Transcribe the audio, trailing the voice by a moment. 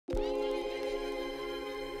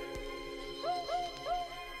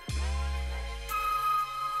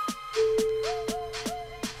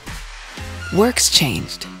Work's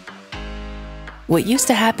changed. What used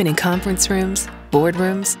to happen in conference rooms,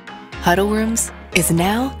 boardrooms, huddle rooms is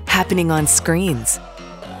now happening on screens.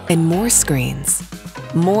 And more screens,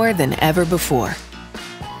 more than ever before.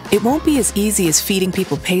 It won't be as easy as feeding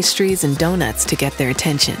people pastries and donuts to get their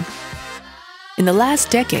attention. In the last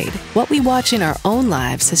decade, what we watch in our own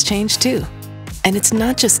lives has changed too. And it's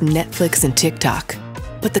not just Netflix and TikTok,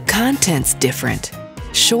 but the content's different,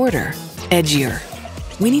 shorter, edgier.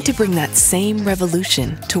 We need to bring that same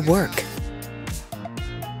revolution to work.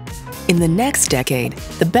 In the next decade,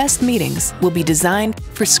 the best meetings will be designed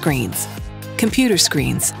for screens. Computer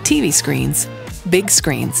screens, TV screens, big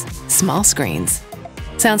screens, small screens.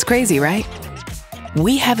 Sounds crazy, right?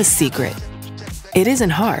 We have a secret. It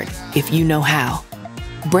isn't hard if you know how.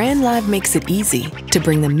 Brandlive makes it easy to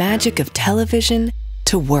bring the magic of television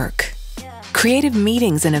to work. Creative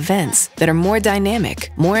meetings and events that are more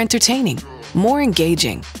dynamic, more entertaining, more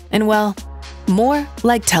engaging, and well, more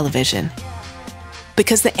like television.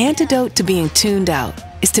 Because the antidote to being tuned out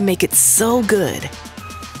is to make it so good,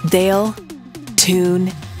 they'll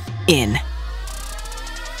tune in.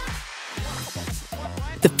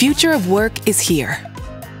 The future of work is here.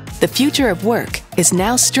 The future of work is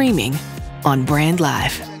now streaming on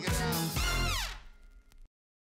Brandlive.